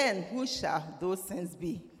 And then who shall those things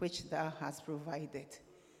be which thou hast provided?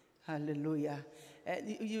 Hallelujah.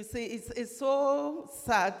 You see, it's so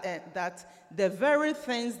sad that the very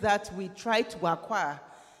things that we try to acquire,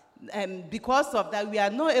 because of that, we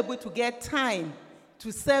are not able to get time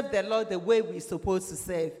to serve the Lord the way we're supposed to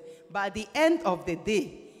serve. But at the end of the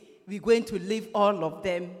day, we're going to leave all of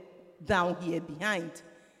them down here behind.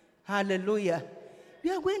 Hallelujah.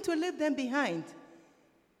 We are going to leave them behind.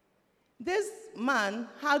 This man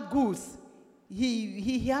had goods.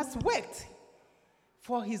 He has worked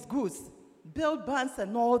for his goods, built barns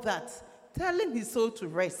and all that, telling his soul to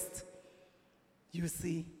rest. You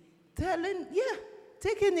see,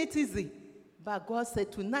 taking it easy. But God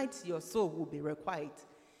said, tonight your soul will be required.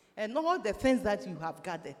 And all the things that you have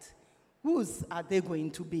gathered, whose are they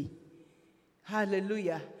going to be?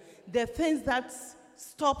 Hallelujah. The things that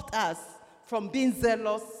stopped us from being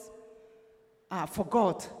zealous for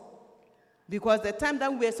God. Because the time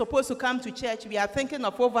that we're supposed to come to church, we are thinking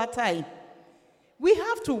of overtime. We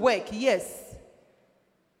have to work, yes.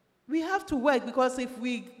 We have to work, because if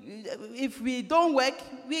we don't work,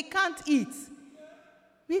 we can't eat.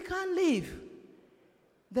 We can't live.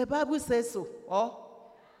 The Bible says so.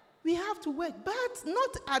 We have to work, but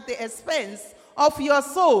not at the expense of your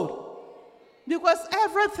soul. Because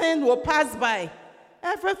everything will pass by.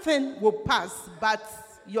 Everything will pass, but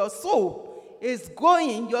your soul is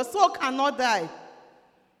going. Your soul cannot die.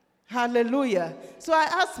 Hallelujah. So I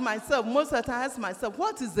ask myself, most of the time I ask myself,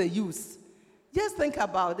 what is the use? Just think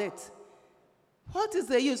about it. What is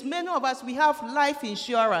the use? Many of us, we have life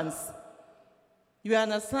insurance. You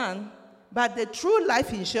understand? But the true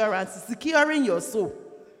life insurance is securing your soul.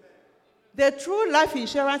 The true life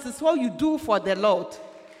insurance is what you do for the Lord.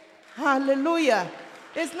 Hallelujah.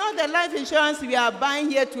 It's not the life insurance we are buying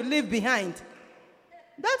here to leave behind.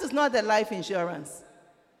 That is not the life insurance.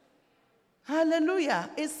 Hallelujah.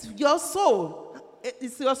 It's your soul.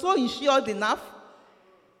 Is your soul insured enough?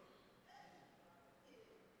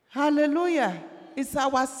 Hallelujah. Is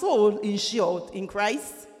our soul insured in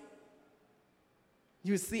Christ?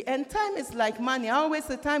 You see, and time is like money. I always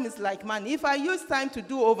say time is like money. If I use time to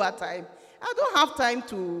do overtime, I don't have time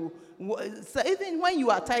to, so even when you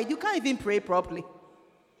are tired, you can't even pray properly.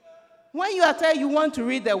 When you are tired, you want to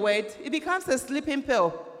read the word, it becomes a sleeping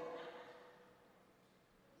pill.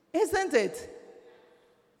 Isn't it?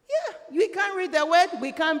 Yeah, we can't read the word,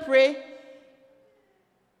 we can't pray.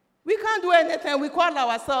 We can't do anything. We call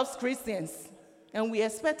ourselves Christians. And we're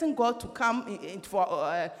expecting God to come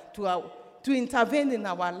to intervene in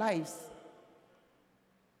our lives.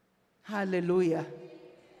 Hallelujah.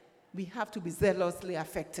 We have to be zealously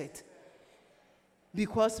affected.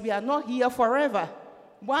 Because we are not here forever.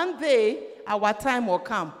 One day, our time will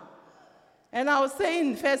come. And I was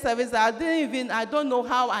saying in first service, I don't know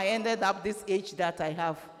how I ended up this age that I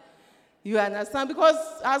have. You understand? Because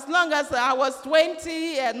as long as I was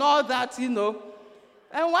 20 and all that, and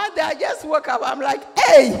one day I just woke up, I'm like,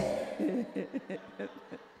 hey!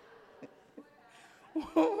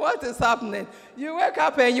 What is happening? You wake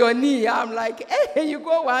up and your knee, I'm like, hey, you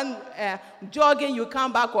go one jogging, you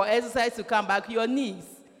come back, or exercise, you come back, your knees.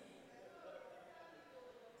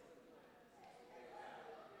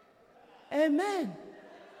 Amen.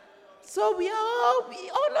 So we are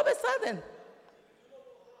all of a sudden.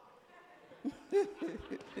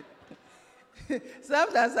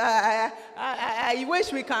 Sometimes I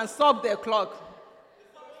wish we can stop the clock.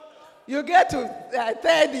 You get to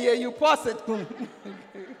third year, you pause it.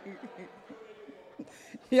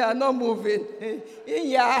 You are not moving.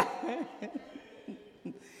 Yeah.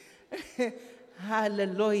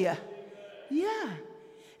 Hallelujah. Yeah.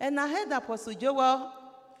 And I heard Apostle Joel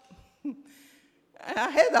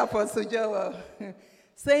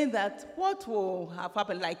saying that what will have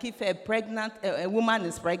happened, like if a woman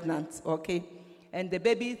is pregnant, okay, and the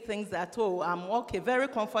baby thinks that, I'm okay, very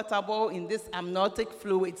comfortable in this amniotic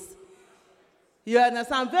fluids. You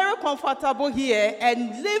understand? Very comfortable here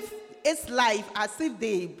and live its life as if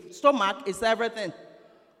the stomach is everything.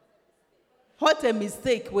 What a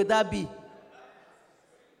mistake would that be?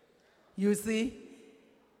 You see?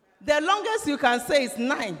 The longest you can say is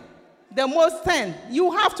 9. The most 10.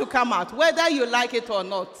 You have to come out, whether you like it or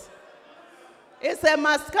not. It's a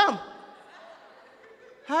must come.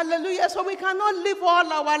 Hallelujah. So we cannot live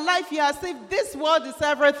all our life here as if this world is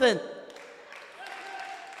everything.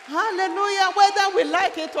 Hallelujah. Whether we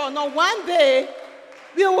like it or not, one day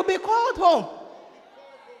we will be called home.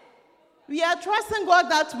 We are trusting God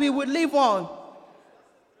that we will live on.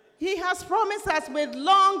 He has promised us, with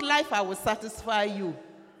long life I will satisfy you.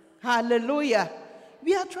 Hallelujah.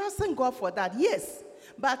 We are trusting God for that, yes.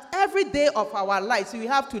 But every day of our lives, we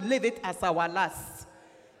have to live it as our last.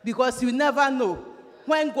 Because you never know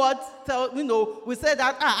when God we say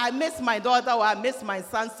that, I miss my daughter or I miss my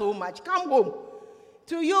son so much. Come home.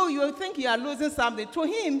 To you, you think you are losing something. To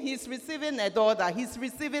him, he's receiving a daughter. He's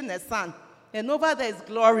receiving a son. And over there is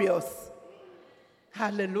glorious.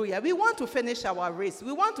 Hallelujah. We want to finish our race.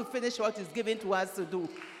 We want to finish what is given to us to do.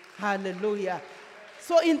 Hallelujah.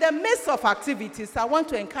 So in the midst of activities, I want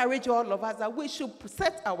to encourage all of us that we should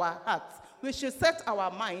set our hearts, we should set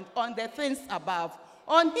our mind on the things above,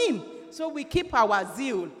 on him. So we keep our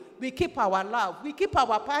zeal, we keep our love, we keep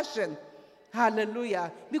our passion.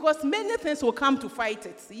 Hallelujah. Because many things will come to fight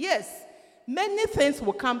it. Yes, many things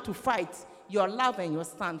will come to fight your love and your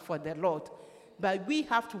stand for the Lord. But we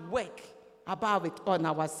have to work above it on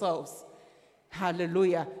ourselves.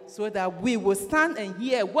 Hallelujah. So that we will stand and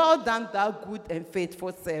hear, well done, thou good and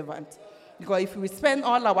faithful servant. Because if we spend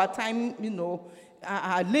all our time,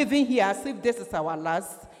 living here as if this is our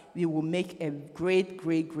last, we will make a great,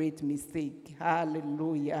 great, great mistake.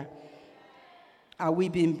 Hallelujah. Are we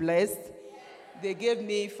being blessed? They gave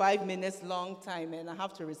me 5 minutes long time, and I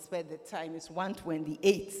have to respect the time. It's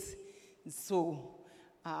 1:28. So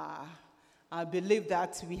I believe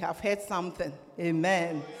that we have heard something.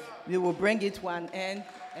 Amen. We will bring it to an end,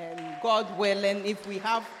 and God willing, if we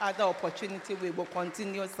have other opportunity, we will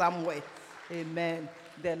continue somewhere. Amen.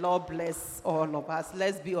 The Lord bless all of us.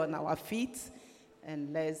 Let's be on our feet,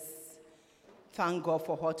 and let's thank God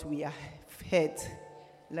for what we have heard.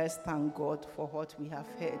 Let's thank God for what we have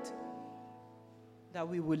heard. That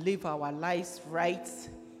we will live our lives right,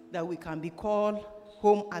 that we can be called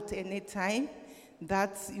home at any time,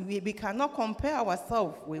 that we cannot compare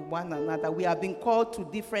ourselves with one another. We have been called to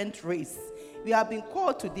different races. We have been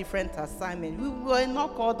called to different assignments. We were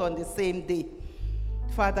not called on the same day.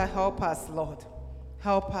 Father, help us, Lord.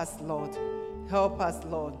 Help us, Lord. Help us,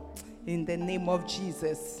 Lord. In the name of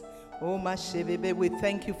Jesus. Oh, Mashebebe, we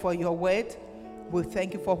thank you for your word. We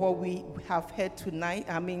thank you for what we have heard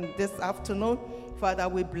this afternoon. Father,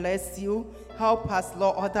 we bless you. Help us,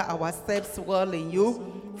 Lord, order our steps well in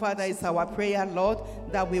you. Father, it's our prayer, Lord,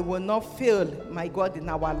 that we will not fail, my God, in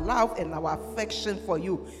our love and our affection for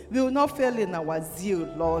you. We will not fail in our zeal,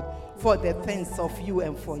 Lord, for the things of you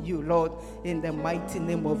and for you, Lord, in the mighty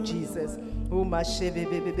name of Jesus.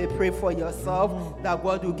 Pray for yourself that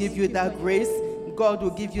God will give you that grace. God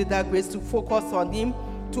will give you that grace to focus on him,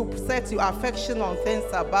 to set your affection on things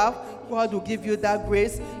above. God will give you that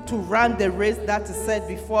grace to run the race that is set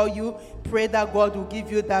before you. Pray that God will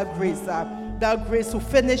give you that grace to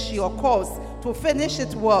finish your course, to finish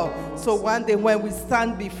it well. So one day when we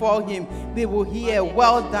stand before him, we will hear,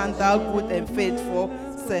 well done, thou good and faithful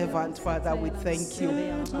servant. Father, we thank you.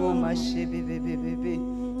 Oh, my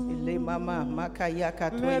mama, makaya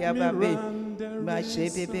katoya babe, my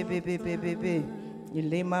baby.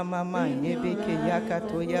 Ilema mama yebeke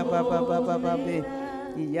yakatoya baba baba babe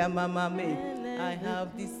iyamama me. I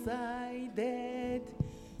have decided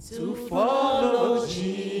to follow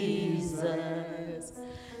Jesus.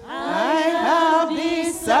 I have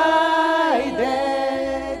decided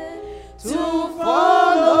to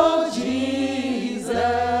follow Jesus.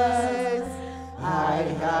 I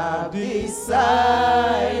have decided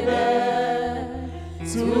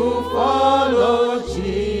to follow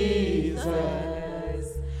Jesus.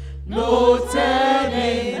 No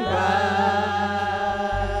turning back,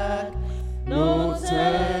 no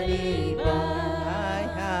turning back. I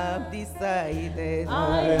have decided,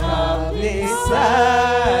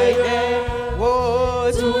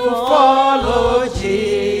 to follow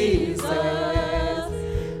Jesus.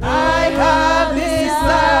 I have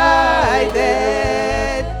decided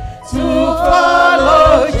to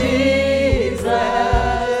follow Jesus.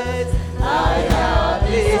 I have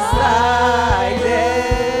decided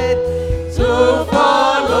to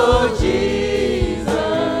follow Jesus.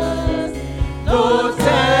 No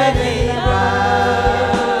turning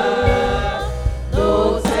back, no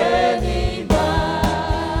turning back.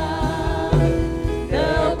 The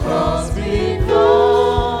cross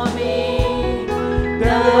before me,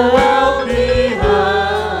 the world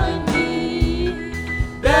behind me.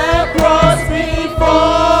 The cross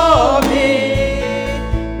before me,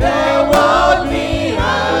 the world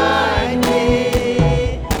behind me.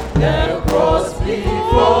 The cross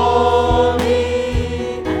before me,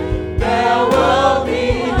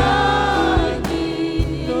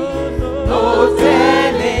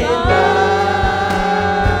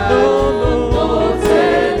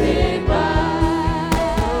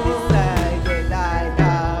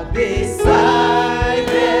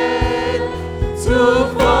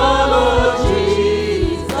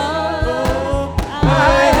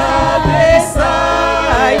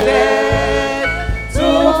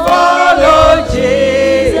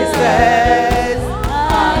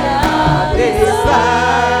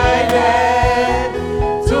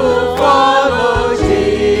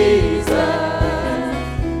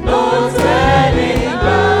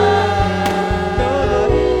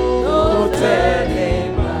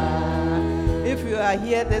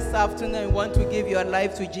 here this afternoon and want to give your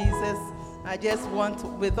life to Jesus, I just want,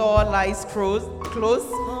 with all eyes closed,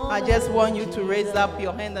 I just want you to raise up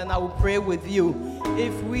your hand and I will pray with you.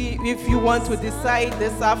 If you want to decide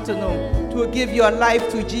this afternoon to give your life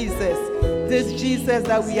to Jesus, this Jesus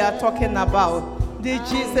that we are talking about, this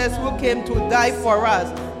Jesus who came to die for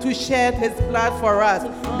us, to shed his blood for us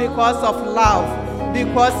because of love,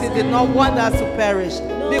 because he did not want us to perish,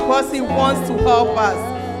 because he wants to help us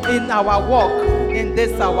in our walk, in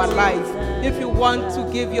this our life. If you want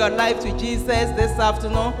to give your life to Jesus this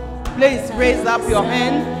afternoon, please raise up your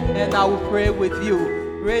hand and I will pray with you.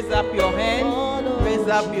 Raise up your hand, raise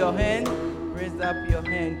up your hand, raise up your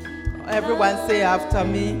hand. Everyone say after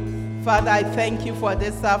me. Father, I thank you for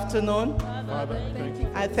this afternoon.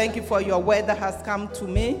 I thank you for your word that has come to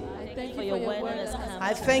me.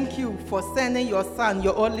 I thank you for sending your son,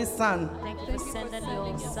 your only son,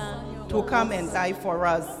 to come and die for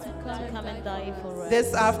us.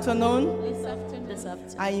 This afternoon,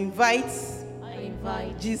 I invite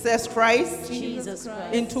Jesus Christ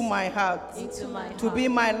into my heart to be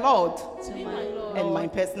my Lord and my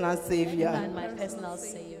personal Savior.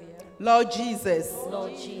 Lord Jesus,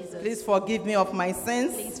 please forgive me of my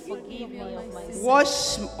sins.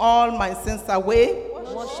 Wash all my sins away.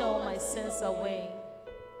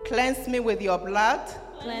 Cleanse me with your blood.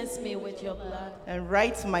 And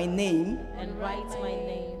write my name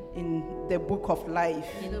in the book of life.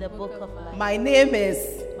 My name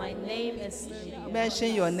is.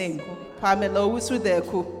 Mention your name. Pamela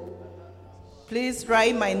Usudeku. Please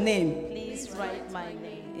write my name.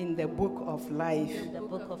 In the book of life.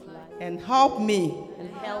 And help me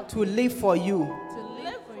to live for you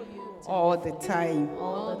all the time.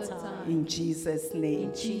 In Jesus'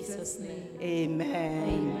 name.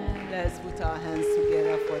 Amen. Let's put our hands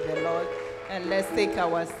together for the Lord and let's take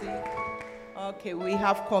our seat. Okay, we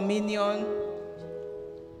have communion.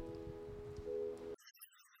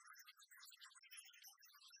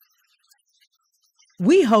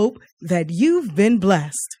 We hope that you've been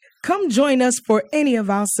blessed. Come join us for any of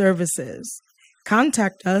our services.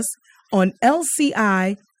 Contact us on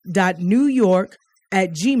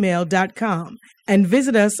lci.newyork@gmail.com and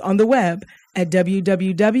visit us on the web at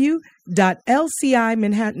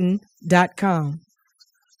www.lcimanhattan.com.